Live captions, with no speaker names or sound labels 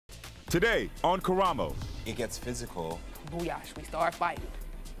Today on Karamo. It gets physical. Booyah, we start fighting.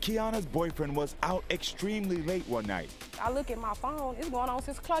 Kyanna's boyfriend was out extremely late one night. I look at my phone, it's going on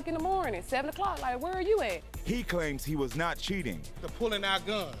 6 o'clock in the morning, 7 o'clock, like, where are you at? He claims he was not cheating. They're pulling out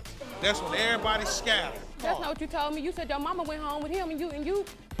guns. That's when everybody's scattered. That's not what you told me. You said your mama went home with him and you.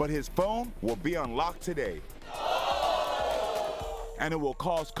 But his phone will be unlocked today. And it will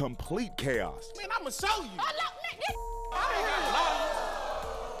cause complete chaos. Man, I'ma show you.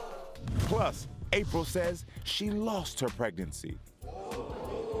 Plus, April says she lost her pregnancy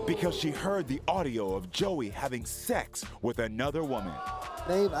because she heard the audio of Joey having sex with another woman.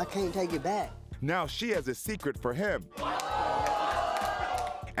 Babe, I can't take it back. Now she has a secret for him.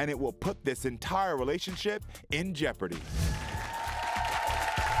 And it will put this entire relationship in jeopardy.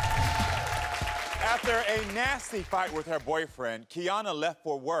 After a nasty fight with her boyfriend, Kyanna left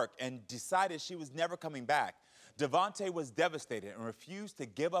for work and decided she was never coming back. Devante was devastated and refused to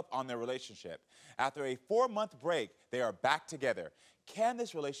give up on their relationship. After a 4-month break, they are back together. Can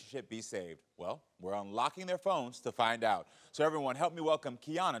this relationship be saved? Well, we're unlocking their phones to find out. So everyone, help me welcome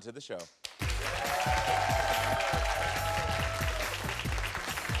Kyanna to the show.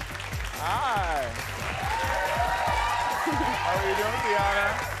 Hi. How are you doing, Kyanna?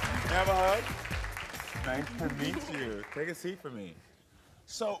 Have a hug? Nice to meet you. Take a seat for me.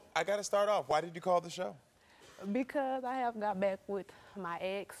 So, I gotta start off. Why did you call the show? Because I have got back with my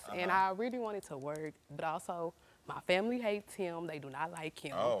ex, and I really wanted to work, but also my family hates him. They do not like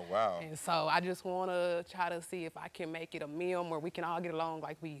him. Oh, wow. And so I just want to try to see if I can make it a meal where we can all get along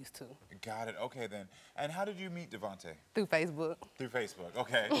like we used to. Got it. Okay, then. And how did you meet Devante? Through Facebook. Through Facebook.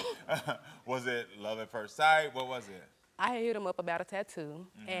 Okay. Was it love at first sight? What was it? I hit him up about a tattoo,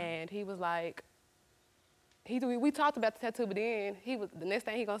 and he was like, we talked about the tattoo, but then the next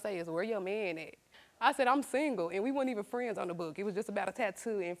thing he gonna say is, where your man at? I said, I'm single, and we weren't even friends on the book. It was just about a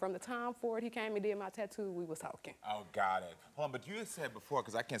tattoo, and from the time forward he came and did my tattoo, we was talking. Oh, got it. Hold on, but you had said before,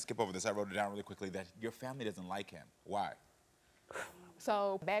 because I can't skip over this, I wrote it down really quickly, that your family doesn't like him. Why?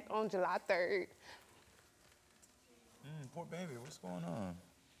 So back on July 3rd. Poor baby, what's going on?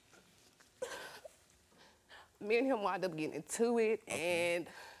 Me and him wound up getting into it, and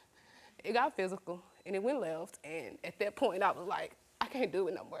it got physical, and it went left, and at that point I was like, I can't do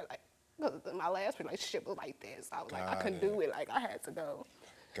it no more. Like, my last relationship was like this. So I was like, I couldn't do it. Like, I had to go.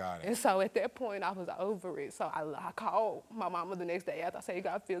 Got it. And so at that point, I was over it. So I called my mama the next day after I said it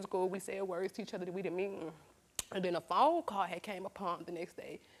got physical. We said words to each other that we didn't mean. And then a phone call had came upon the next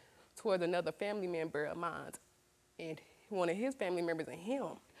day towards another family member of mine. And one of his family members and him.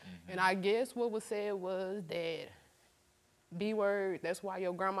 And I guess what was said was that, B word, that's why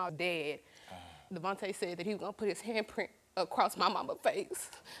your grandma dead. Devante said that he was gonna put his handprint across my mama's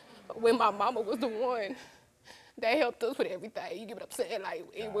face. When my mama was the one that helped us with everything. You get what I'm saying?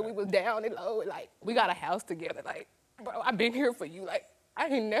 Like, when we was down and low, like, we got a house together. Like, bro, I've been here for you. Like, I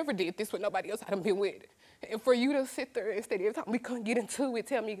ain't never did this with nobody else I done been with. And for you to sit there and say every time we couldn't get into it,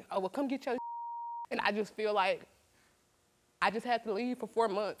 tell me, oh, well, come get your and I just feel like I just had to leave for 4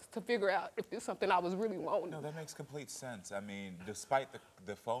 months to figure out if it's something I was really wanting. No, that makes complete sense. I mean, despite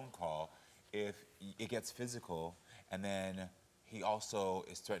the phone call, if it gets physical and then he also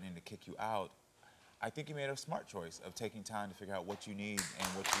is threatening to kick you out, I think you made a smart choice of taking time to figure out what you need and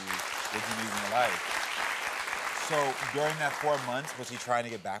what you need in your life. So during that 4 months, was he trying to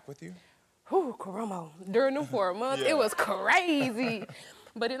get back with you? Whew, Karamo. During the 4 months, it was crazy.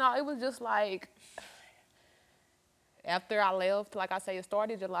 But, you know, it was just like, after I left, like I say, it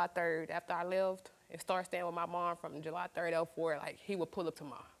started July 3rd. After I left and started staying with my mom from July 3rd, 04, like, he would pull up to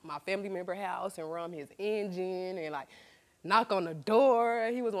my family member house and run his engine and, like, knock on the door.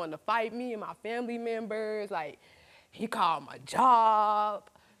 He was wanting to fight me and my family members. Like, he called my job,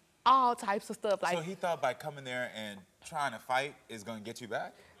 all types of stuff. Like, so he thought by coming there and trying to fight is gonna get you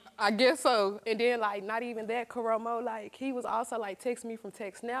back? I guess so. And then, like, not even that, Karamo, like, he was also, like, texting me from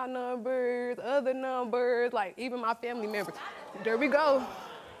Text Now numbers, other numbers, like, even my family members. There we go.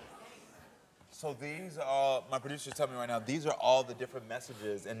 So these are all, my producers tell me right now, these are all the different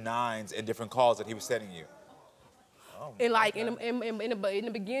messages and nines and different calls that he was sending you. Oh, and like in the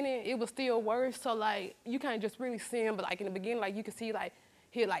beginning, it was still worse. So like you can't just really see him, but like in the beginning, like you could see like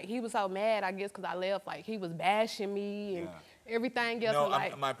he was so mad, I guess, because I left. Like he was bashing me and everything else. No,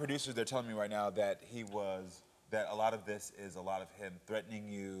 like, my producers, they're telling me right now that that a lot of this is a lot of him threatening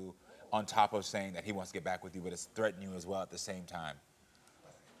you, on top of saying that he wants to get back with you, but it's threatening you as well at the same time.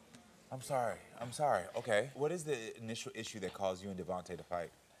 I'm sorry. Okay. What is the initial issue that caused you and Devante to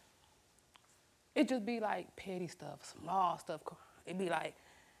fight? It just be like petty stuff, small stuff. It'd be like,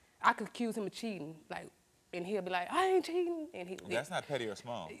 I could accuse him of cheating. Like, and he'll be like, I ain't cheating. And That's not petty or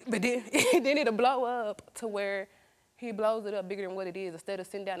small. But then, then it'll blow up to where he blows it up bigger than what it is. Instead of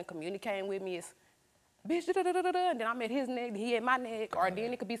sitting down and communicating with me, it's, bitch, and then I'm at his neck, he at my neck. Or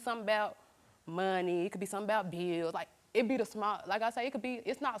then it could be something about money, it could be something about bills. Like, it be the small, like I say, it could be,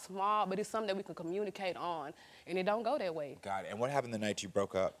 it's not small, but it's something that we can communicate on, and it don't go that way. Got it. And what happened the night you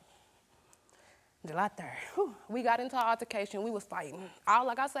broke up? July 3rd. We got into an altercation, we was fighting.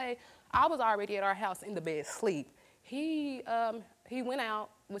 Like I say, I was already at our house in the bed, sleep. He went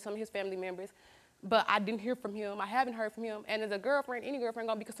out with some of his family members, but I didn't hear from him. I haven't heard from him. And as a girlfriend, any girlfriend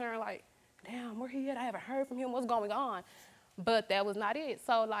gonna be concerned like, damn, where he at? I haven't heard from him, what's going on? But that was not it.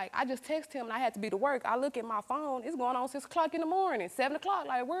 So like, I just texted him and I had to be to work. I look at my phone, it's going on 6 o'clock in the morning, 7 o'clock,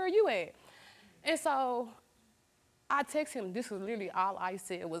 like, where are you at? And so I text him, this was literally all I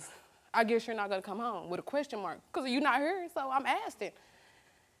said was, I guess you're not gonna come home, with a question mark, because you're not here, so I'm asking.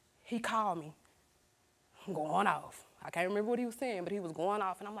 He called me, going off. I can't remember what he was saying, but he was going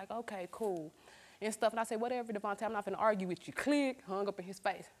off, and I'm like, okay, cool, and stuff. And I said, whatever, Devante, I'm not gonna argue with you. Click, hung up in his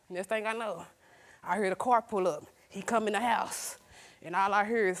face. Next thing I know, I hear the car pull up. He come in the house, and all I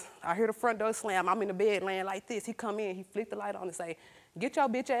hear is, I hear the front door slam. I'm in the bed laying like this. He come in, he flicked the light on and say, get your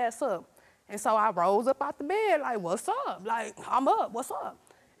bitch ass up. And so I rose up out the bed, like, what's up? Like, I'm up, what's up?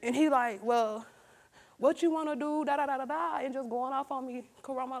 And he like, well, what you wanna do, da-da-da-da-da, and just going off on me,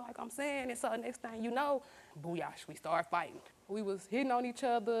 Karamo, like I'm saying. And so next thing you know, booyah, we started fighting. We was hitting on each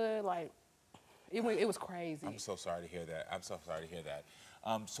other, like, it was crazy. I'm so sorry to hear that. I'm so sorry to hear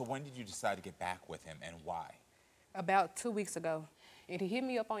that. So when did you decide to get back with him, and why? About 2 weeks ago. And he hit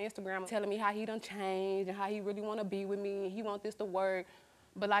me up on Instagram telling me how he done changed and how he really wanna be with me and he want this to work.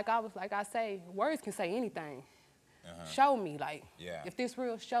 But like I say, words can say anything. Show me, like, if this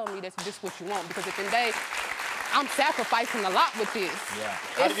real, show me that's just what you want. Because at the end of the day, I'm sacrificing a lot with this. Yeah.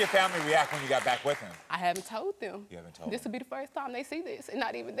 How did your family react when you got back with him? I haven't told them. You haven't told them? This will be the first time they see this. And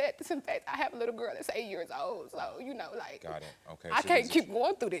not even that. This, in fact, I have a little girl that's 8 years old. So, you know, like, got it. Okay. I can't keep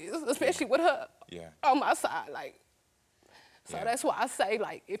going through this, especially with her on my side. Like, so that's why I say,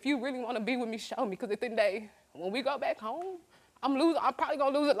 like, if you really want to be with me, show me. Because at the end of the day, when we go back home, I'm probably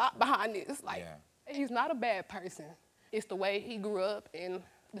going to lose a lot behind this. Like, he's not a bad person. It's the way he grew up and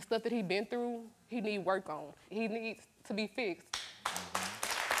the stuff that he been through, he need work on. He needs to be fixed.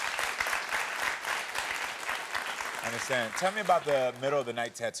 I understand. Tell me about the middle of the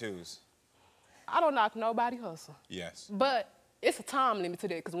night tattoos. I don't knock nobody hustle. Yes. But it's a time limit to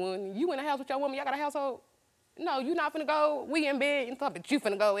that, because when you in the house with your woman, y'all got a household, no, you not finna go, we in bed, and talk about you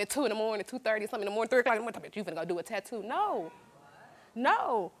finna go at 2 in the morning, 2:30, something in the morning, 3 o'clock in the morning, talk about you finna go do a tattoo. No.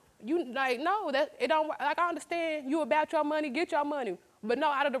 No. You, like, no, that, it don't, like, I understand you about your money, get your money. But no,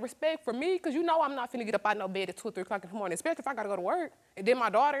 out of the respect for me, because you know I'm not finna get up out no bed at 2 or 3 o'clock in the morning, especially if I gotta go to work. And then my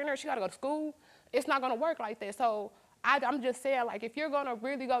daughter in there, she gotta go to school. It's not gonna work like that. So I'm just saying, like, if you're gonna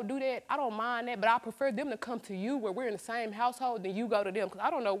really go do that, I don't mind that, but I prefer them to come to you where we're in the same household than you go to them, because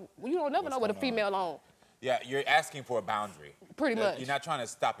I don't know, you don't never know what a female on. Yeah, you're asking for a boundary. Pretty much. You're not trying to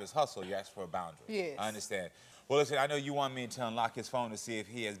stop his hustle, you're asking for a boundary. Yes. I understand. Well, listen, I know you want me to unlock his phone to see if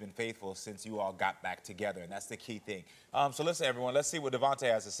he has been faithful since you all got back together, and that's the key thing. So listen, everyone, let's see what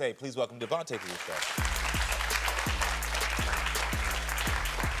Devante has to say. Please welcome Devante to the show.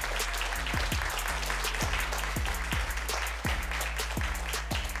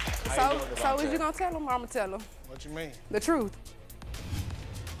 So is you gonna tell him or I'm gonna tell him? What you mean? The truth.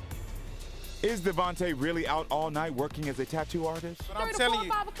 Is Devante really out all night working as a tattoo artist? But I'm telling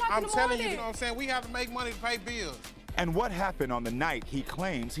you, you know what I'm saying? We have to make money to pay bills. And what happened on the night he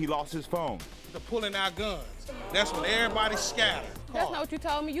claims he lost his phone? The pulling out guns. That's when everybody's scattered. That's not what you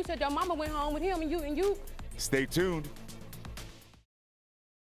told me. You said your mama went home with him and you. Stay tuned.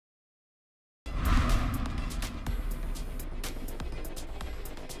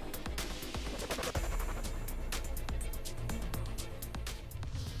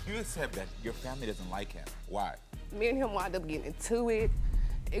 You said that your family doesn't like him. Why? Me and him wound up getting into it.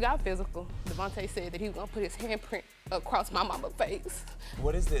 It got physical. Devante said that he was gonna put his handprint across my mama's face.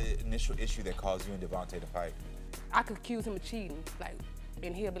 What is the initial issue that caused you and Devante to fight? I could accuse him of cheating, like,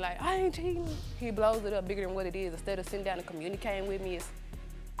 and he'll be like, I ain't cheating. He blows it up bigger than what it is. Instead of sitting down and communicating with me, it's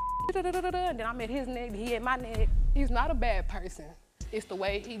and then I'm at his neck, he at my neck. He's not a bad person. It's the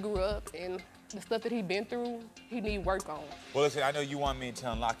way he grew up and the stuff that he been through, he need work on. Well, listen, I know you want me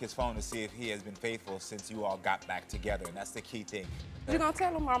to unlock his phone to see if he has been faithful since you all got back together, and that's the key thing. You gonna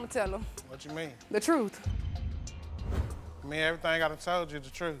tell him or I'm gonna tell him? What you mean? The truth. I mean, everything I done told you is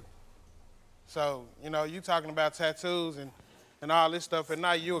the truth. So, you know, you talking about tattoos and all this stuff, and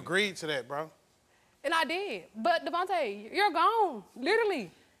now you agreed to that, bro. And I did. But Devante, you're gone,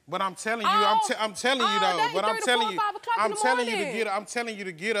 literally. But I'm telling you, I'm telling you though. But I'm telling you, I'm telling you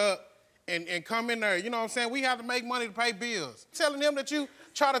to get up and come in there. You know what I'm saying? We have to make money to pay bills. Telling them that you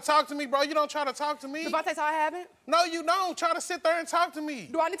try to talk to me, bro. You don't try to talk to me. Devante, so I haven't? No, you don't. Try to sit there and talk to me.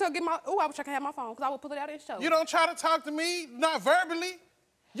 Do I need to get my? Oh, I wish I could have my phone because I would pull it out and show. You don't try to talk to me, not verbally.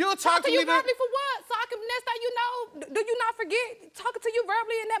 You'll talk to me you verbally for what? So I can, next thing you know, do you not forget talking to you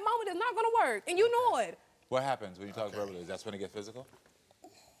verbally in that moment is not gonna work, and you know it. What happens when you talk verbally? Is that when it gets physical?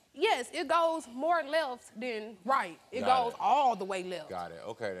 Yes, it goes more left than right. It goes all the way left. Got it.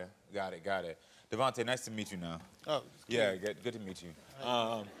 Okay then. Got it. Devante, nice to meet you now. Oh, yeah, good to meet you.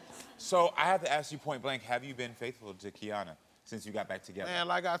 So I have to ask you point blank, have you been faithful to Kyanna since you got back together? Man,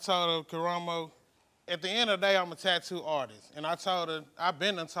 like I told her, Karamo, at the end of the day, I'm a tattoo artist. And I told her, I've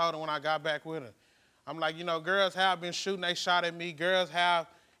been and told her when I got back with her. I'm like, you know, girls have been shooting, they shot at me. Girls have,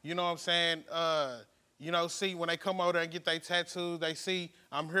 you know what I'm saying, you know, see, when they come over there and get their tattoos, they see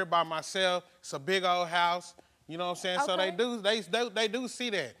I'm here by myself. It's a big old house. You know what I'm saying? Okay. So they do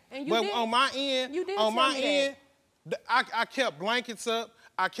see that. And but on my end, I kept blankets up,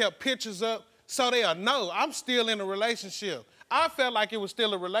 I kept pictures up, so they'll know I'm still in a relationship. I felt like it was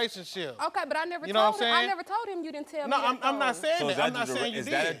still a relationship. Okay, but I never you know told him. I never told him you didn't tell me. No, I'm not saying that. I'm not saying you did.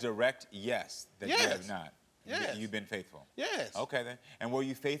 Is that a direct yes that you have not? Yes. You've been faithful? Yes. Okay then. And were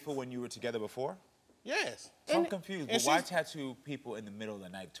you faithful when you were together before? Yes. So I'm confused, but why tattoo people in the middle of the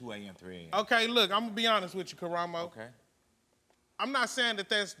night, 2 a.m., 3 a.m.? Okay, look, I'm going to be honest with you, Karamo. Okay. I'm not saying that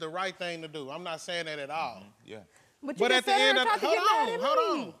that's the right thing to do. I'm not saying that at all. Yeah. But at the end of the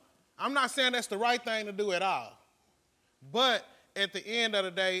hold on. I'm not saying that's the right thing to do at all. But at the end of the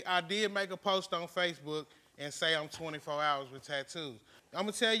day, I did make a post on Facebook and say I'm 24 hours with tattoos. I'm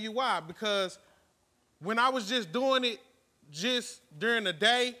going to tell you why. Because when I was just doing it just during the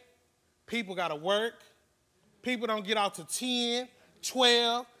day, people got to work. People don't get out to 10,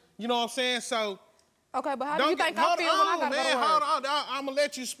 12. You know what I'm saying? So. Okay, but how do you think I feel when I got to go to work? Hold on. I'm going to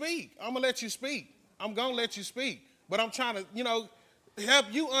let you speak. I'm going to let you speak. But I'm trying to, you know, help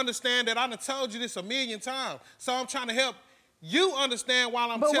you understand that I done told you this a million times. So I'm trying to help you understand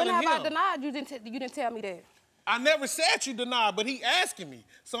while I'm telling him. But when have I denied? You didn't tell me that. I never said you denied, but he asking me.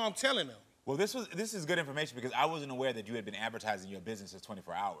 So I'm telling him. Well, this is good information because I wasn't aware that you had been advertising your business as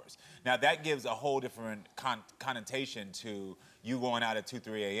 24 hours. Now, that gives a whole different connotation to you going out at 2,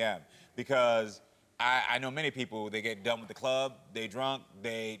 3 a.m. because I know many people, they get done with the club, they drunk,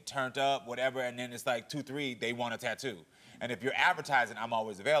 they turned up, whatever, and then it's like 2, 3, they want a tattoo. And if you're advertising, I'm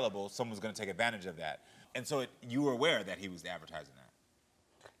always available, someone's going to take advantage of that. And so you were aware that he was advertising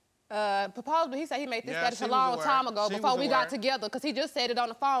that. Proposed, but he said he made this status a long time ago before we got together, because he just said it on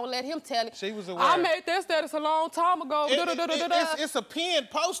the phone. Let him tell it. She was aware. I made that status a long time ago. It's a pinned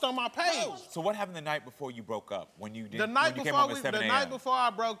post on my page. So what happened the night before you broke up? When you did? The night before I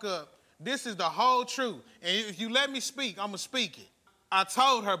broke up, this is the whole truth. And if you let me speak, I'm gonna speak it. I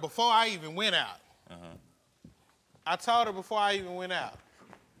told her before I even went out. I told her before I even went out.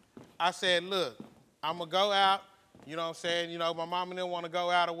 I said, look, I'm gonna go out. You know what I'm saying? You know, my mama didn't want to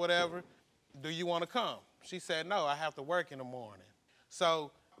go out or whatever. Do you want to come? She said, no, I have to work in the morning.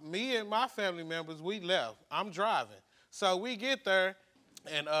 So me and my family members, we left. I'm driving. So we get there,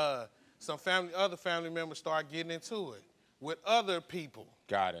 and some other family members start getting into it with other people.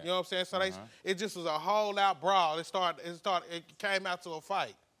 Got it. You know what I'm saying? So it just was a whole out brawl. It came out to a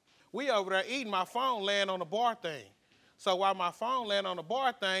fight. We over there eating, my phone laying on the bar thing. So while my phone landed on the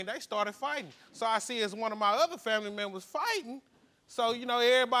bar thing, they started fighting. So I see as one of my other family members fighting. So, you know,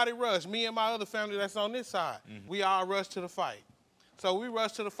 everybody rushed. Me and my other family that's on this side. We all rushed to the fight. So we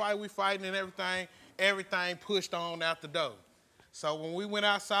rushed to the fight, we fighting and everything pushed on out the door. So when we went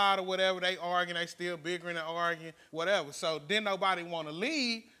outside or whatever, they arguing, they still bickering and arguing, whatever. So then nobody want to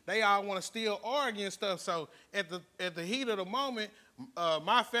leave. They all want to still argue and stuff. So at the heat of the moment,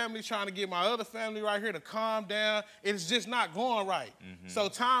 my family trying to get my other family right here to calm down. It's just not going right. So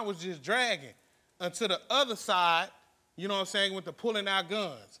time was just dragging until the other side, you know what I'm saying, went to pulling out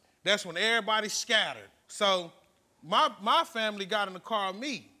guns. That's when everybody scattered. So my family got in the car with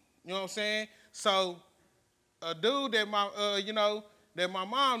me, you know what I'm saying? So a dude that my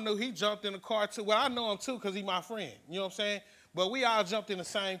mom knew, he jumped in the car too. Well, I know him too because he my friend, you know what I'm saying? But we all jumped in the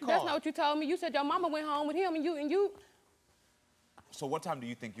same car. That's not what you told me. You said your mama went home with him and you. So what time do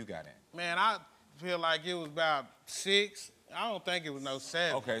you think you got in? Man, I feel like it was about 6. I don't think it was no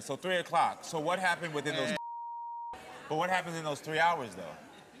 7. Okay, so 3 o'clock. So what happened within those? But what happens in those 3 hours though?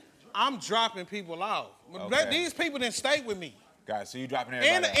 I'm dropping people off. Okay. These people didn't stay with me. Guys, so you dropping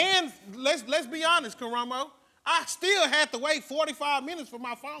everybody off. And let's be honest, Karamo, I still had to wait 45 minutes for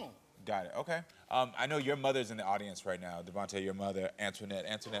my phone. Got it. Okay. I know your mother's in the audience right now. Devante, your mother, Antoinette.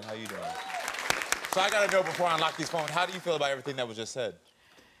 Antoinette, how you doing? So I gotta know before I unlock these phones, how do you feel about everything that was just said?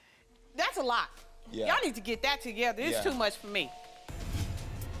 That's a lot. Yeah. Y'all need to get that together. It's too much for me.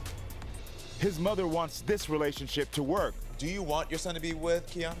 His mother wants this relationship to work. Do you want your son to be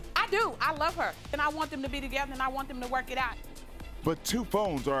with Kyanna? I do. I love her. And I want them to be together, and I want them to work it out. But 2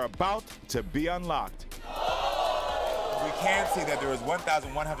 phones are about to be unlocked. We can see that there was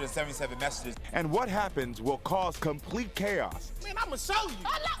 1,177 messages. And what happens will cause complete chaos. Man, I'ma show you.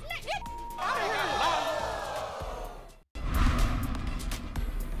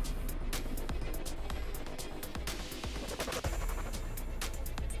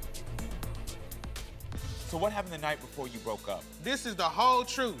 So what happened the night before you broke up? This is the whole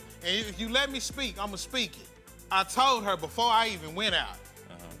truth. And if you let me speak, I'ma speak it. I told her before I even went out.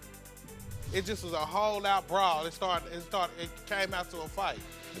 It just was a whole out brawl. It came out to a fight.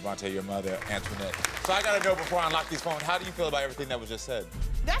 Devante, your mother, Antoinette. So I gotta know before I unlock these phones, how do you feel about everything that was just said?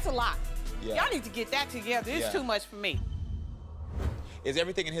 That's a lot. Yeah. Y'all need to get that together. It's too much for me. Is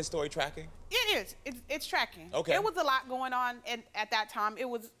everything in his story tracking? It is. It's tracking. Okay. It was a lot going on at that time. It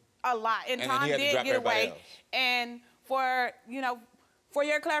was a lot. And then Tom he had to did drop get everybody away. else. And for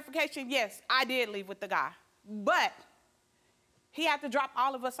your clarification, yes, I did leave with the guy. But he had to drop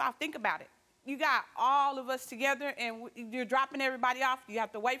all of us off. Think about it. You got all of us together and you're dropping everybody off. You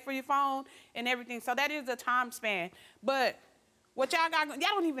have to wait for your phone and everything. So that is a time span. But what y'all got, y'all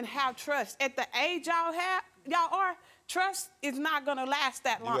don't even have trust. At the age y'all are, trust is not gonna last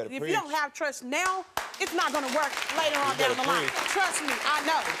that long. If you don't have trust now, it's not gonna work later on down the line. Trust me, I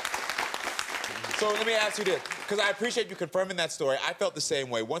know. So let me ask you this, because I appreciate you confirming that story. I felt the same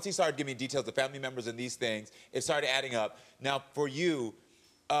way. Once he started giving me details of family members and these things, it started adding up. Now, for you,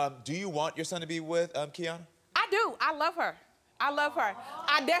 do you want your son to be with Kyanna? I do. I love her. I love her.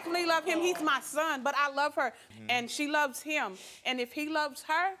 I definitely love him. He's my son, but I love her, and she loves him. And if he loves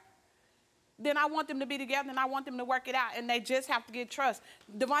her, then I want them to be together, and I want them to work it out, and they just have to get trust.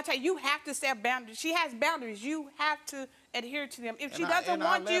 Devante, you have to set boundaries. She has boundaries. You have to adhere to them. If she doesn't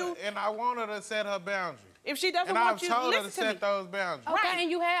want you... And I want her to set her boundaries. If she doesn't want you, and I've told her to listen to me. set those boundaries. Okay, and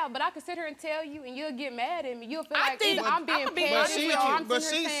you have, but I can sit here and tell you, and you'll get mad at me. You'll feel like either I'm being But petty or I'm she's sitting here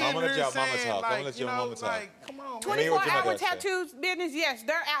sitting saying... I'm gonna let here y'all mama saying, talk. I'm gonna like, let you your know, mama talk. like, come on, 24-hour tattoos business, yes,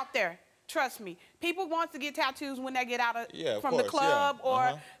 they're out there. Trust me. People want to get tattoos when they get out from the club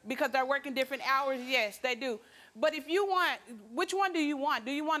or because they're working different hours. Yes, they do. But if you want, which one do you want?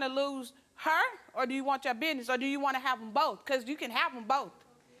 Do you want to lose her or do you want your business or do you want to have them both? Because you can have them both.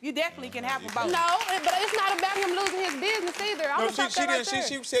 You definitely can have them both. No, but it's not about him losing his business either. I'm No,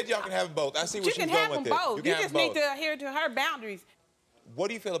 she said y'all can have them both. I see what she's going with it. You can have them both. You just need to adhere to her boundaries. What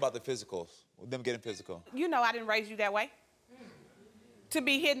do you feel about the physicals, them getting physical? You know I didn't raise you that way. To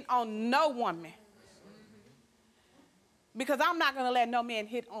be hitting on no woman. Because I'm not going to let no man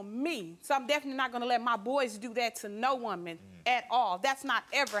hit on me. So I'm definitely not going to let my boys do that to no woman at all. That's not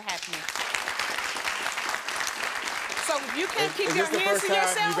ever happening. So if you can't keep your hands to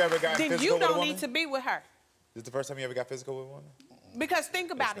yourself, then you don't need to be with her. Is this the first time you ever got physical with a woman? Because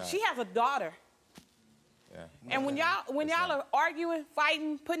think about it. She has a daughter. Yeah. And when y'all are arguing,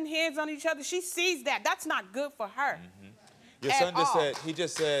 fighting, putting hands on each other, she sees that. That's not good for her. Your son just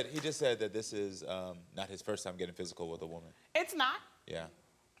said he just said that this is not his first time getting physical with a woman. It's not. Yeah.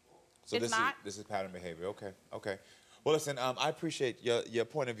 So this is pattern behavior. Okay. Well, listen, I appreciate your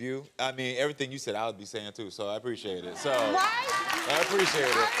point of view. I mean, everything you said, I would be saying too. So I appreciate it. So I appreciate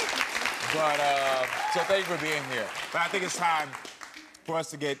it. But so thank you for being here. But I think it's time for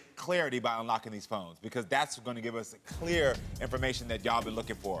us to get clarity by unlocking these phones because that's going to give us clear information that y'all been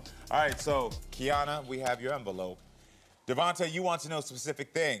looking for. All right. So Kyanna, we have your envelope. Devante, you want to know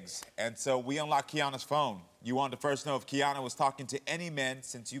specific things, and so we unlocked Kyanna's phone. You want to first know if Kyanna was talking to any men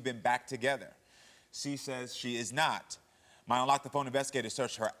since you've been back together. She says she is not. My Unlock the Phone investigator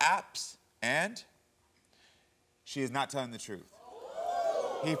searched her apps, and she is not telling the truth.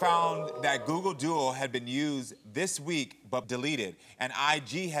 He found that Google Duo had been used this week but deleted, and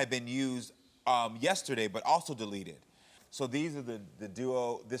IG had been used yesterday but also deleted. So these are the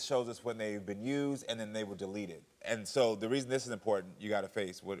Duo. This shows us when they've been used and then they were deleted. And so the reason this is important, you got to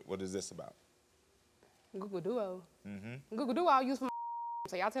face, what is this about? Google Duo. Google Duo I use for my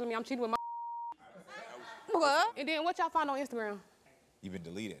so y'all telling me I'm cheating with my what? And then what y'all find on Instagram? You've been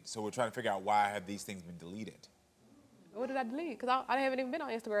deleted. So we're trying to figure out why have these things been deleted. What did I delete? Because I haven't even been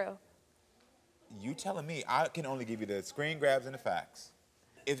on Instagram. You telling me. I can only give you the screen grabs and the facts.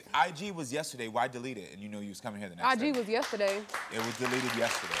 If IG was yesterday, why delete it? And you know you was coming here the next day. IG was yesterday. It was deleted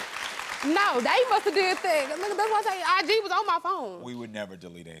yesterday. No, they must have did that. Look, that's why I say IG was on my phone. We would never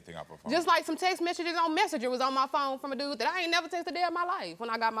delete anything off our phone. Just like some text messages on Messenger was on my phone from a dude that I ain't never texted a day in my life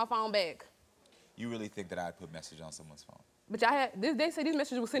when I got my phone back. You really think that I'd put message on someone's phone? But they said these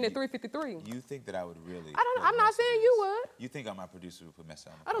messages were sent at 3:53. You think that I would really? I'm not saying you would. You think my producer would put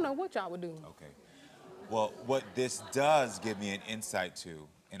message on? I don't know what y'all would do. Okay. Well, what this does give me an insight to,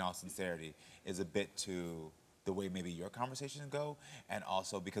 in all sincerity, is a bit to the way maybe your conversations go, and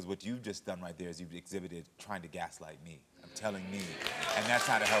also because what you've just done right there is you've exhibited trying to gaslight me. I'm telling me, and that's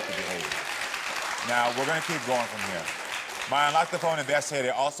not a healthy behavior. Now, we're gonna keep going from here. My Unlock the Phone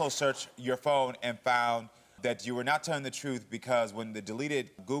investigator also searched your phone and found that you were not telling the truth because when the deleted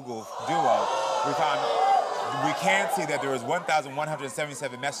Google Duo, we can see that there was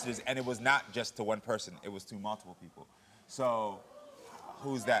 1,177 messages, and it was not just to one person, it was to multiple people. So,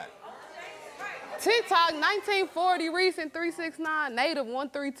 who's that? TikTok 1940, recent 369, native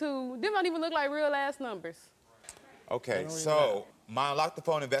 132. Them don't even look like real ass numbers. Okay, so my Unlock the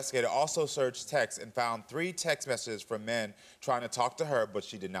Phone investigator also searched text and found 3 text messages from men trying to talk to her, but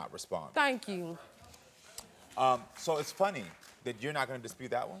she did not respond. Thank you. So it's funny that you're not going to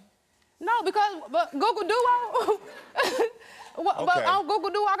dispute that one? No, because Google Duo. But on Google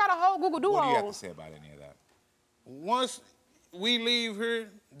Duo, I got a whole Google Duo. What do you have to say about any of that? Once we leave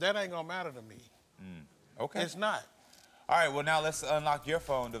here, that ain't gonna matter to me. Okay. It's not. All right, well, now let's unlock your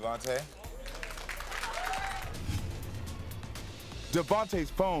phone, Devante. Devante's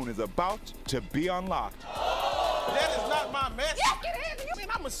phone is about to be unlocked. That is not my message. Yes, it is. Man,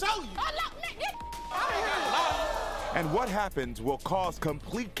 I'ma show you. And what happens will cause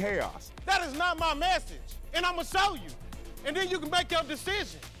complete chaos. That is not my message. And I'ma show you. And then you can make your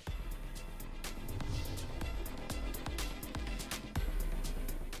decision.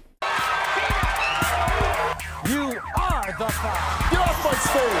 You are the five. Get off my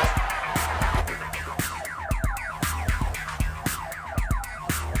stage!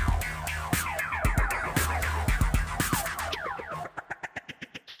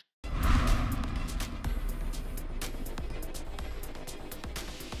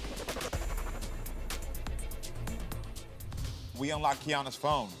 We unlocked Kyanna's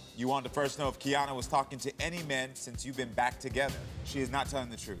phone. You wanted to first know if Kyanna was talking to any men since you've been back together. She is not telling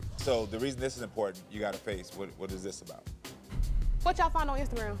the truth. So the reason this is important, you got to face. What is this about? What y'all find on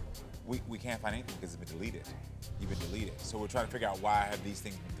Instagram? We can't find anything because it's been deleted. You've been deleted. So we're trying to figure out why have these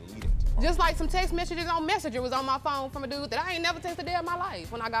things been deleted. Just like some text messages on Messenger was on my phone from a dude that I ain't never texted a day in my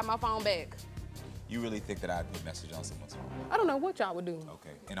life when I got my phone back. You really think that I'd put message on someone's phone? I don't know what y'all would do. Okay.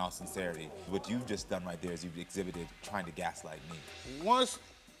 In all sincerity, what you've just done right there is you've exhibited trying to gaslight me. Once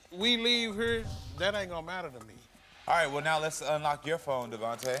we leave here, that ain't gonna matter to me. All right, well, now let's unlock your phone,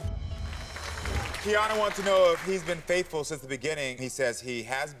 Devante. Kyanna wants to know if he's been faithful since the beginning. He says he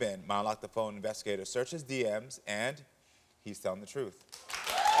has been. My Unlock the Phone investigator searches DMs, and he's telling the truth.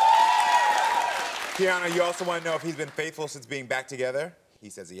 Kyanna, you also want to know if he's been faithful since being back together. He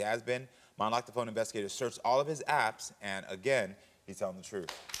says he has been. My Unlock the Phone investigator searched all of his apps, and again, he's telling the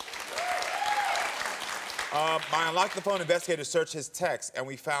truth. My Unlock the Phone investigator searched his text, and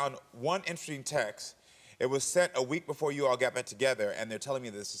we found one interesting text. It was sent a week before you all got back together, and they're telling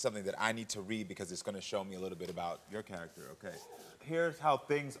me this is something that I need to read because it's going to show me a little bit about your character, okay? Here's how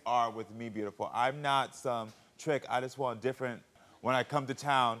things are with me, beautiful. I'm not some trick. I just want different when I come to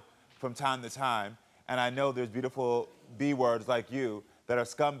town from time to time, and I know there's beautiful B words like you that are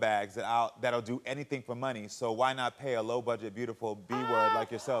scumbags that'll do anything for money. So why not pay a low-budget, beautiful B-word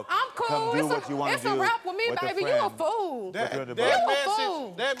like yourself? I'm cool. Come do what you want to do. It's a rap with me, baby. You a fool. That you a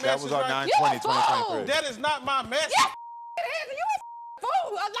fool. That was on right 9/20/2023. That is not my message. Yeah, it is. You a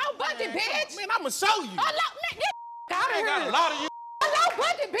fool. A low-budget bitch. Man, I'ma show you. I got a lot of you. A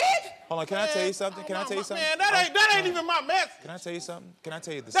low-budget bitch. Hold on, can I tell you something? Can I tell you something? Man, that ain't even my message. Can I tell you something? Can I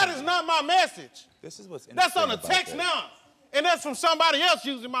tell you this? That is not my message. This is what's That's on the about text that. now. And that's from somebody else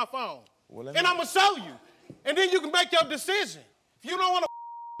using my phone. Well, and I'm gonna show you. And then you can make your decision. If you don't want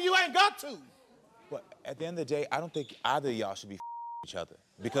to, you ain't got to. Well, at the end of the day, I don't think either of y'all should be each other.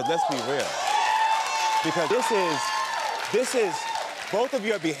 Because let's be real. Because this is both of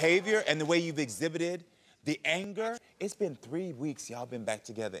your behavior and the way you've exhibited the anger. It's been 3 weeks y'all been back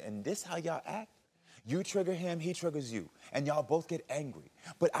together, and this how y'all act? You trigger him, he triggers you, and y'all both get angry.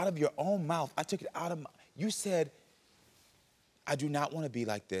 But out of your own mouth, I took it out of my, you said, I do not want to be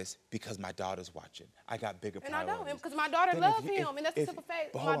like this because my daughter's watching. I got bigger priorities. And I don't, because my daughter loves him, and that's the simple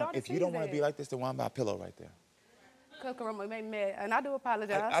fact. But hold on, if you don't want to be like this, then why am I a pillow right there? Cause Karamo made me mad, and I do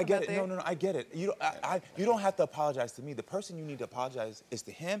apologize. I get about it. that. No, I get it. You don't have to apologize to me. The person you need to apologize is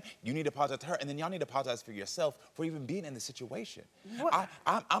to him. You need to apologize to her, and then y'all need to apologize for yourself for even being in the situation.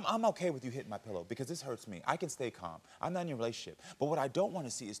 I'm okay with you hitting my pillow because this hurts me. I can stay calm. I'm not in a relationship. But what I don't want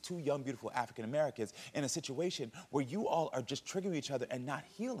to see is two young, beautiful African Americans in a situation where you all are just triggering each other and not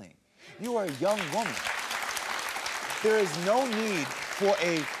healing. You are a young woman. There is no need for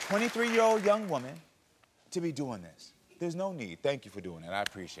a 23-year-old young woman to be doing this. There's no need. Thank you for doing it. I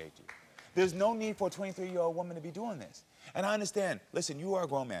appreciate you. There's no need for a 23-year-old woman to be doing this. And I understand. Listen, you are a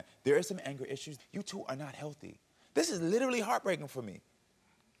grown man. There is some anger issues. You two are not healthy. This is literally heartbreaking for me.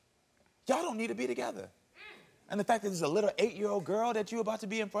 Y'all don't need to be together. And the fact that there's a little 8-year-old girl that you're about to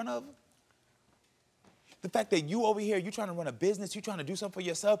be in front of, the fact that you over here, you trying to run a business, you trying to do something for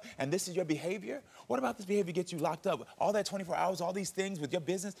yourself, and this is your behavior? What about this behavior gets you locked up? All that 24 hours, all these things with your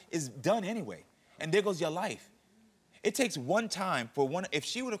business is done anyway. And there goes your life. It takes one time for one, if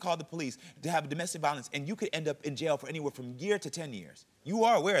she would have called the police to have domestic violence, and you could end up in jail for anywhere from a year to 10 years. You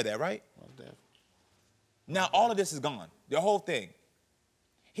are aware of that, right? Now, all of this is gone, the whole thing.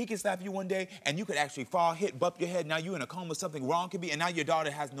 He can slap you one day, and you could actually fall, hit, bump your head. Now you're in a coma, something wrong could be, and now your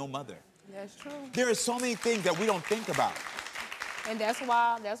daughter has no mother. That's true. There are so many things that we don't think about. And that's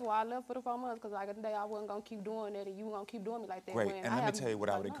why I left for the 4 months, because like today I wasn't gonna keep doing that, and you gonna keep doing me like that. Great, when and let me tell you what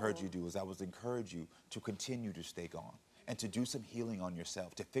I would like, encourage no. you to do is I would encourage you to continue to stay gone and to do some healing on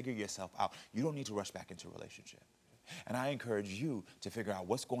yourself, to figure yourself out. You don't need to rush back into a relationship. And I encourage you to figure out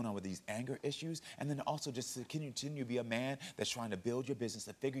what's going on with these anger issues, and then also just to continue to be a man that's trying to build your business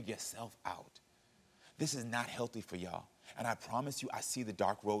and figure yourself out. This is not healthy for y'all. And I promise you, I see the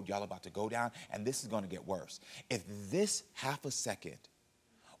dark road y'all about to go down, and this is gonna get worse. If this half a second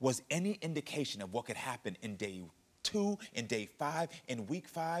was any indication of what could happen in day 2, in day 5, in week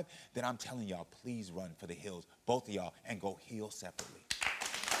 5, then I'm telling y'all, please run for the hills, both of y'all, and go heal separately.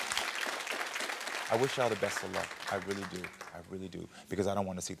 I wish y'all the best of luck. I really do. I really do. Because I don't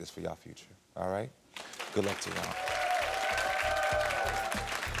want to see this for y'all future. All right? Good luck to y'all.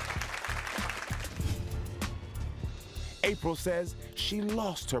 April says she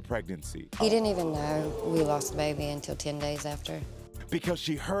lost her pregnancy He didn't even know we lost the baby until 10 days after. because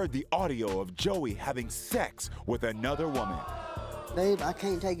she heard the audio of Joey having sex with another woman. Babe, I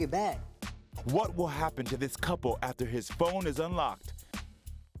can't take it back. What will happen to this couple after his phone is unlocked?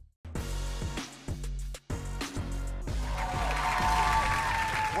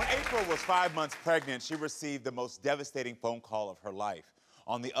 When April was 5 months pregnant, she received the most devastating phone call of her life.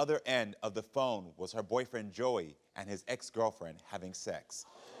 On the other end of the phone was her boyfriend Joey and his ex-girlfriend having sex.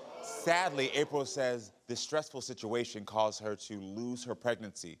 Sadly, April says this stressful situation caused her to lose her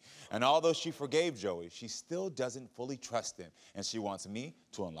pregnancy. And although she forgave Joey, she still doesn't fully trust him. And she wants me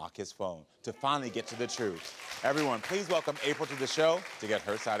to unlock his phone to finally get to the truth. Everyone, please welcome April to the show to get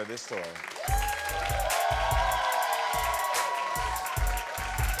her side of this story.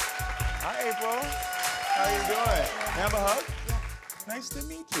 Hi, April. How you doing? Have a hug? Nice to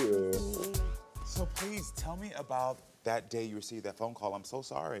meet you. So please tell me about that day you received that phone call. I'm so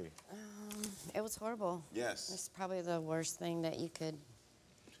sorry. It was horrible. Yes. It's probably the worst thing that you could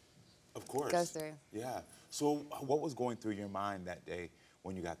Of course. go through. Yeah. So what was going through your mind that day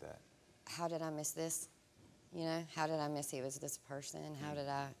when you got that? How did I miss this? You know, how did I miss he was this person? How did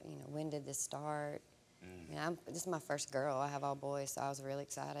I, you know, when did this start? You know, this is my first girl. I have all boys, so I was really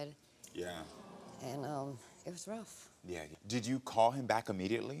excited. Yeah. And it was rough. Yeah. Did you call him back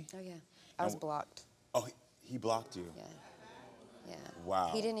immediately? Oh, yeah. I was blocked. Oh, he blocked you? Yeah. Yeah.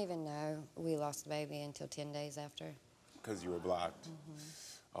 Wow. He didn't even know we lost the baby until 10 days after. Because you were blocked?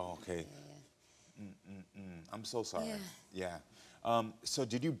 Oh, okay. Yeah. I'm so sorry. Yeah. Yeah. So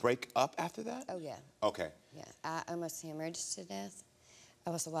did you break up after that? Oh, yeah. Okay. Yeah. I almost hemorrhaged to death. I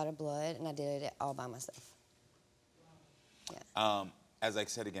lost a lot of blood, and I did it all by myself. Yeah. As I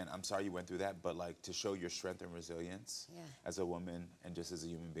said again, I'm sorry you went through that, but like to show your strength and resilience as a woman and just as a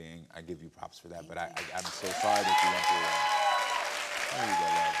human being, I give you props for that. But I'm so sorry that you went through that. There you go,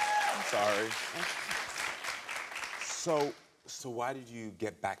 love. I'm sorry. So why did you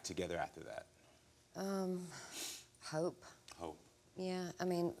get back together after that? Hope. Hope. Yeah, I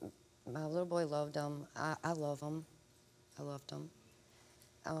mean, my little boy loved him. I love him. I loved him.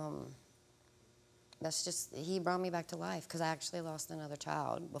 That's just, he brought me back to life because I actually lost another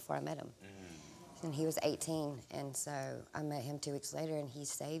child before I met him. And he was 18, and so I met him 2 weeks later, and he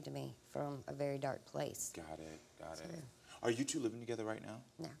saved me from a very dark place. Got it, got it. Are you two living together right now?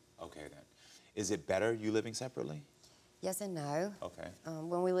 No. Okay, then. Is it better you living separately? Yes and no. Okay.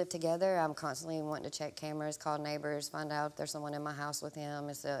 When we live together, I'm constantly wanting to check cameras, call neighbors, find out if there's someone in my house with him.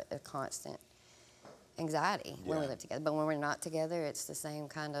 It's a constant. anxiety when we Yeah. live together. But when we're not together, it's the same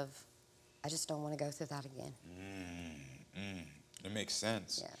kind of, I just don't want to go through that again. It makes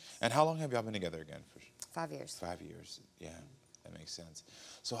sense. Yes. And how long have y'all been together again? 5 years. 5 years. Yeah, that makes sense.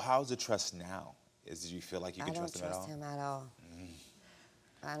 So how's the trust now? Do you feel like you can trust him at all? I don't trust him at all.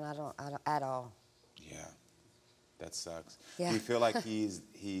 And I don't at all. Yeah, that sucks. Yeah. Do you feel like he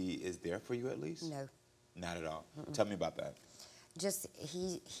is there for you at least? No. Not at all. Tell me about that. Just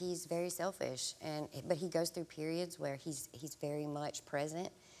he's very selfish, but he goes through periods where he's very much present,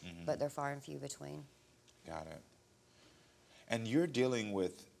 but they're far and few between. Got it. And you're dealing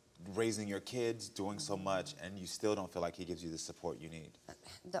with raising your kids, doing so much, and you still don't feel like he gives you the support you need.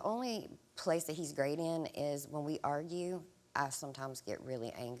 The only place that he's great in is when we argue, I sometimes get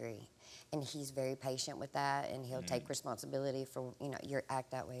really angry. And he's very patient with that, and he'll take responsibility for, you know, you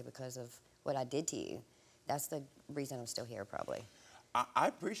act that way because of what I did to you. That's the reason I'm still here, probably. I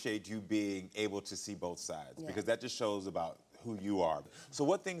appreciate you being able to see both sides, Yeah. because that just shows about who you are. So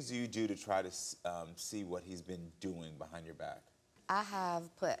what things do you do to try to see what he's been doing behind your back?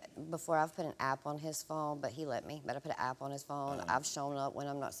 I've put an app on his phone, but he let me. But I put an app on his phone. I've shown up when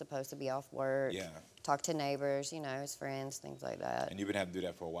I'm not supposed to be off work. Yeah. Talk to neighbors, you know, his friends, things like that. And you've been having to do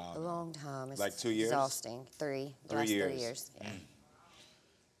that for a while A now. long time. It's Like 2 years? Exhausting. The last 3 years. Yeah.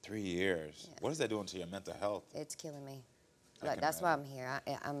 3 years. Yeah. What is that doing to your mental health? It's killing me. I Like, can that's why I'm imagine.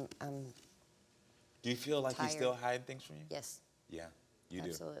 here. I'm Do you feel like he's tired. still hiding things from you? yes, Yeah, you do.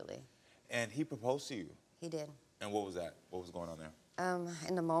 absolutely. And he proposed to you. He did. And what was that? What was going on there?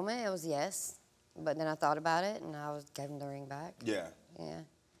 In the moment, it was yes, but then I thought about it, and gave him the ring back. Yeah. Yeah.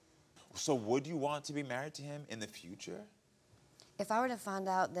 So would you want to be married to him in the future? If I were to find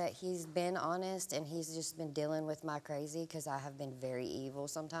out that he's been honest and he's just been dealing with my crazy, because I have been very evil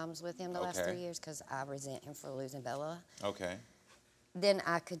sometimes with him the last Okay. 3 years, because I resent him for losing Bella, Okay. then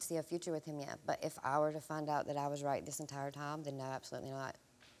I could see a future with him, yeah. But if I were to find out that I was right this entire time, then no, absolutely not.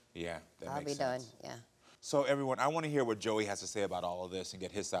 Yeah, that I'll makes be done, sense. yeah. So everyone, I want to hear what Joey has to say about all of this and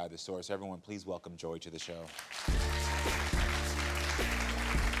get his side of the story. So everyone, please welcome Joey to the show.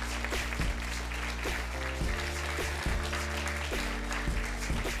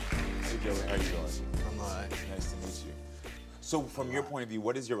 Hey Joey, how you doing? I'm all right. Nice to meet you. So from your point of view,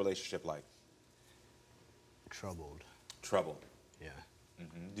 what is your relationship like? Troubled. Trouble. Yeah.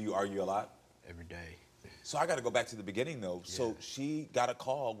 Do you argue a lot? Every day. So I got to go back to the beginning though. Yeah. So she got a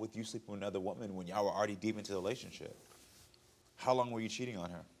call with you sleeping with another woman when y'all were already deep into the relationship. How long were you cheating on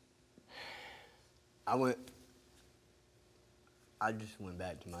her? I just went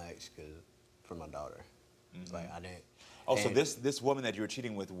back to my ex for my daughter. Like, I didn't. Oh, so and- this woman that you were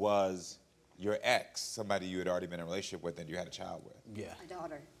cheating with was your ex, somebody you had already been in a relationship with and you had a child with? Yeah. A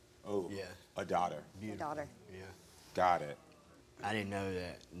daughter. Oh, Yeah. a daughter. A daughter. Yeah. Got it. I didn't know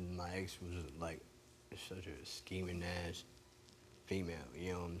that my ex was like such a scheming ass female.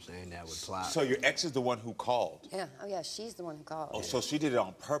 You know what I'm saying? That would plot. So your ex is the one who called? Yeah, oh yeah, she's the one who called. Oh, so she did it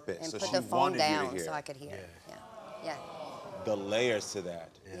on purpose. And so put she the phone wanted you down to hear. so I could hear. Yeah. Yeah. The layers to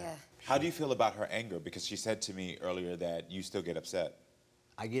that. Yeah. How do you feel about her anger? Because she said to me earlier that you still get upset.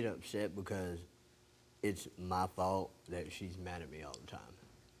 I get upset because it's my fault that she's mad at me all the time.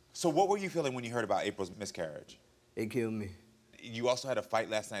 So what were you feeling when you heard about April's miscarriage? It killed me. You also had a fight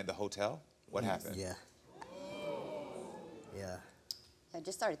last night at the hotel? What happened? Yeah. Yeah. I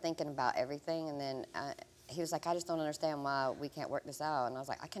just started thinking about everything, and then he was like, I just don't understand why we can't work this out. And I was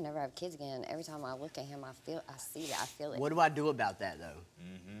like, I can never have kids again. Every time I look at him, I see it, I feel it. What do I do about that though?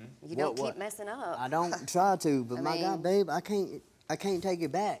 You don't what- keep messing up. I don't try to, but I my God, mean- babe, I can't take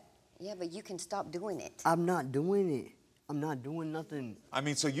it back. Yeah, but you can stop doing it. I'm not doing it. I'm not doing nothing. I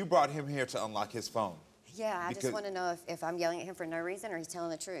mean, so you brought him here to unlock his phone. Yeah, I Because- just want to know if I'm yelling at him for no reason or he's telling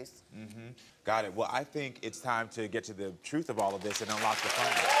the truth. Got it. Well, I think it's time to get to the truth of all of this and unlock the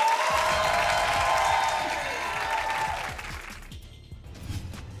phone.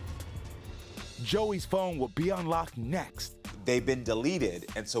 Joey's phone will be unlocked next, They've been deleted,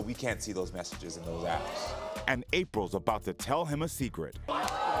 and so we can't see those messages in those apps. and April's about to tell him a secret.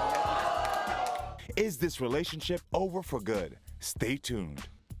 Is this relationship over for good? Stay tuned.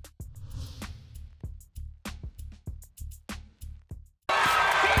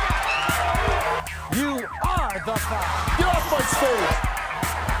 You are the five. Get off my stage.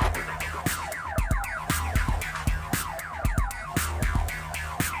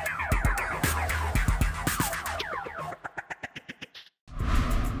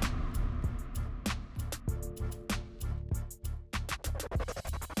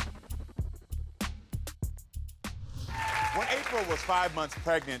 When April was 5 months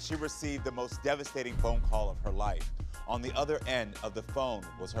pregnant, she received the most devastating phone call of her life. On the other end of the phone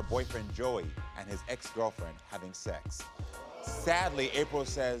was her boyfriend Joey and his ex-girlfriend having sex. Sadly, April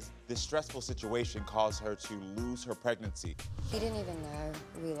says this stressful situation caused her to lose her pregnancy. He didn't even know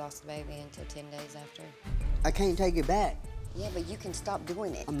we lost the baby until 10 days after. I can't take it back. Yeah, but you can stop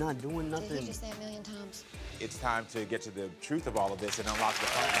doing it. I'm not doing nothing. Did he just say a million times? It's time to get to the truth of all of this and unlock the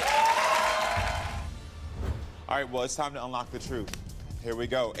phone. All right, well, it's time to unlock the truth. Here we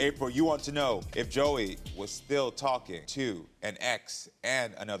go. April, you want to know if Joey was still talking to an ex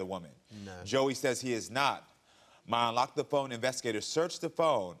and another woman. No. Joey says he is not. My Unlock the Phone investigators searched the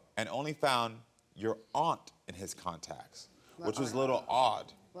phone and only found your aunt in his contacts, which was a little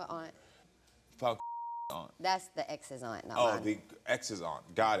odd. What aunt? Found aunt. That's the ex's aunt, not Oh, mine. the ex's aunt.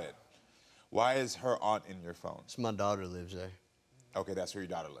 Got it. Why is her aunt in your phone? So my daughter lives there. Okay, that's where your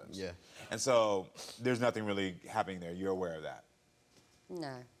daughter lives. Yeah. And so there's nothing really happening there. You're aware of that.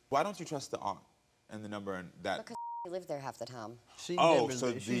 No. Why don't you trust the aunt and the number and that? Because he lives there half the time. She Oh, never,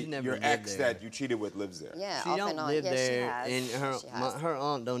 so she's never your lived ex there. that you cheated with lives there. Yeah, She off don't and on. live Yes, there, she has. and her She has. her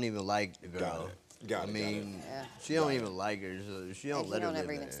aunt don't even like the girl. Got it. Got I it. mean, Yeah. she don't even like her, so she don't And he let her don't live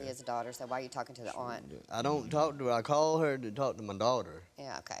ever even there. see his daughter, so why are you talking to the aunt? I don't talk to her. I call her to talk to my daughter.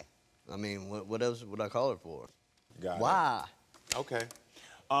 Yeah, okay. I mean, what else would I call her for? Got it. Why? Okay.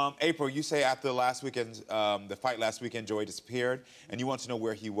 April, you say after last weekend, the fight last weekend, Joey disappeared, and you want to know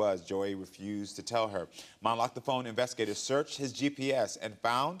where he was. Joey refused to tell her. My Unlock the Phone investigators searched his GPS and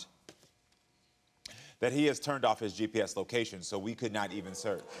found that he has turned off his GPS location, so we could not even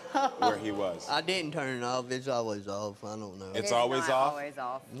search where he was. I didn't turn it off. It's always off. I don't know. It's It is always not off? always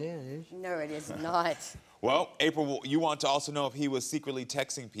off. Yeah, it is. No, it is not. Well, April, you want to also know if he was secretly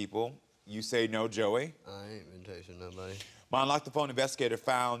texting people. You say no, Joey. I ain't been texting nobody. My Unlock the Phone investigator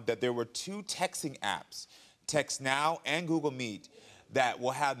found that there were 2 texting apps, Text Now and Google Meet, that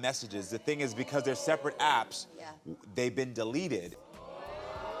will have messages. The thing is, because they're separate apps, Yeah. they've been deleted.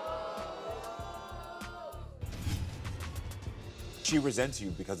 She resents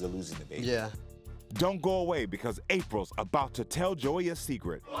you because of losing the baby. Yeah. Don't go away because April's about to tell Joey a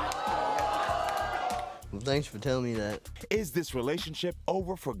secret. Well, thanks for telling me that. Is this relationship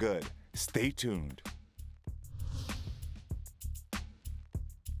over for good? Stay tuned.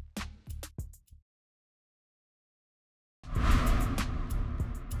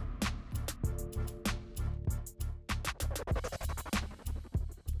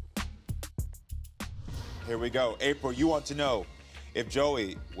 Here we go. April, you want to know if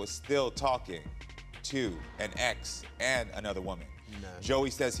Joey was still talking to an ex and another woman. No. Joey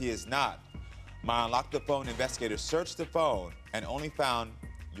says he is not. My Unlock the Phone investigators searched the phone and only found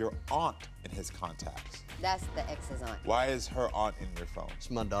your aunt in his contacts. That's the ex's aunt. Why is her aunt in your phone?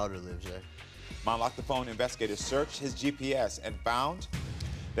 So my daughter lives there. My Unlock the Phone investigators searched his GPS and found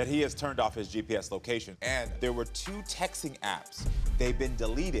that he has turned off his GPS location. And there were 2 texting apps. They've been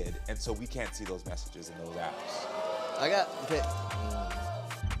deleted, and so we can't see those messages in those apps. I got.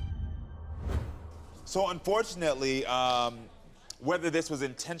 So unfortunately, whether this was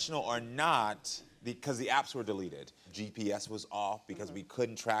intentional or not, because the apps were deleted, GPS was off because we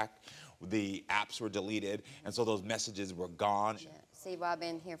couldn't track, the apps were deleted, and so those messages were gone. Yeah. See, well, I've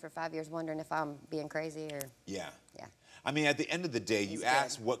been here for 5 years wondering if I'm being crazy or... Yeah. Yeah. I mean, at the end of the day, you He's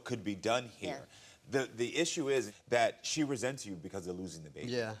asked good. what could be done here. The issue is that she resents you because of losing the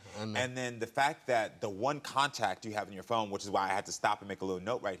baby. Yeah, I know. And then the fact that the one contact you have in your phone, which is why I had to stop and make a little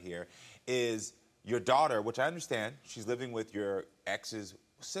note right here, is your daughter, which I understand, she's living with your ex's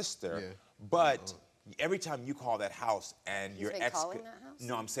sister, Yeah. but every time you call that house and your been ex... calling that house?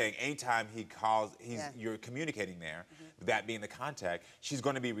 No, I'm saying anytime he calls, Yeah. you're communicating there, that being the contact, she's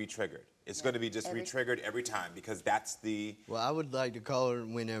going to be re-triggered. It's going to be just re-triggered every time because that's the... Well, I would like to call her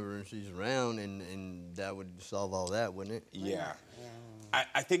whenever she's around, and that would solve all that, wouldn't it? Yeah.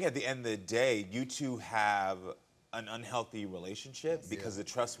 I think at the end of the day, you two have an unhealthy relationship because the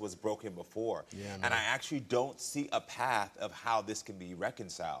trust was broken before. Yeah, I know. And I actually don't see a path of how this can be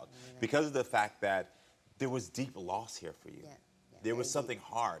reconciled because of the fact that there was deep loss here for you. Yeah. There was something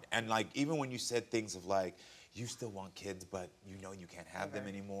hard. And like, even when you said things of like, you still want kids, but you know you can't have them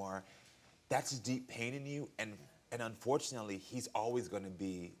anymore, that's a deep pain in you. And unfortunately, he's always going to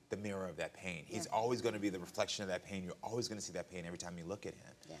be the mirror of that pain. He's always going to be the reflection of that pain. You're always going to see that pain every time you look at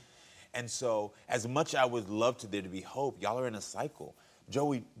him. Yeah. And so, as much I would love to there to be hope, y'all are in a cycle.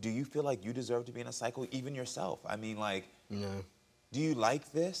 Joey, do you feel like you deserve to be in a cycle, even yourself? I mean, like, No. do you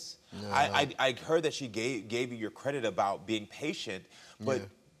like this? No. I heard that she gave you your credit about being patient, but Yeah.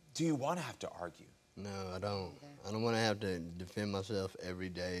 do you want to have to argue? No, I don't. I don't want to have to defend myself every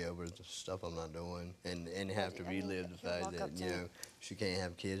day over the stuff I'm not doing and have to I mean, relive the he'll fact walk that, up to you know, she can't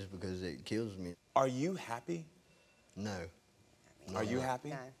have kids because it kills me. Are you happy No. Are you happy?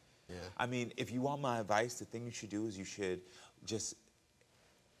 No. Yeah. I mean, if you want my advice, the thing you should do is you should just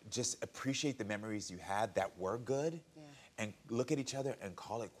appreciate the memories you had that were good, and look at each other and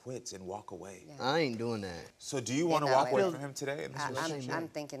call it quits and walk away. Yeah. I ain't doing that. So do you want to walk away from him today in this relationship? I'm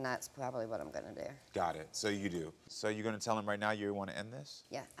thinking that's probably what I'm gonna do. Got it. So you do. So you're gonna tell him right now you want to end this?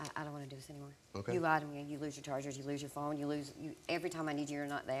 Yeah, I don't want to do this anymore. Okay. You lie to me. You lose your chargers. You lose your phone. Every time I need you, you're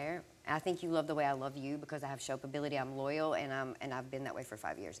not there. I think you love the way I love you because I have showability. I'm loyal, and I've been that way for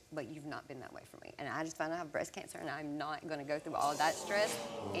 5 years. But you've not been that way for me. And I just found out I have breast cancer, and I'm not gonna go through all that stress,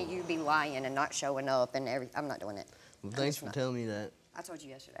 and you be lying and not showing up and everything. I'm not doing it. Well, thanks for telling me that. I told you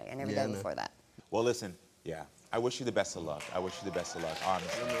yesterday and every day before that. Well, listen, yeah. I wish you the best of luck. I wish you the best of luck,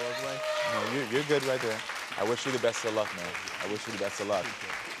 honestly. No, you're good right there. I wish you the best of luck, man. I wish you the best of luck.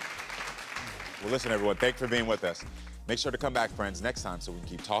 Well, listen, everyone, thanks for being with us. Make sure to come back, friends, next time so we can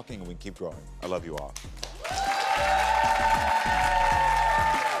keep talking and we can keep growing. I love you all.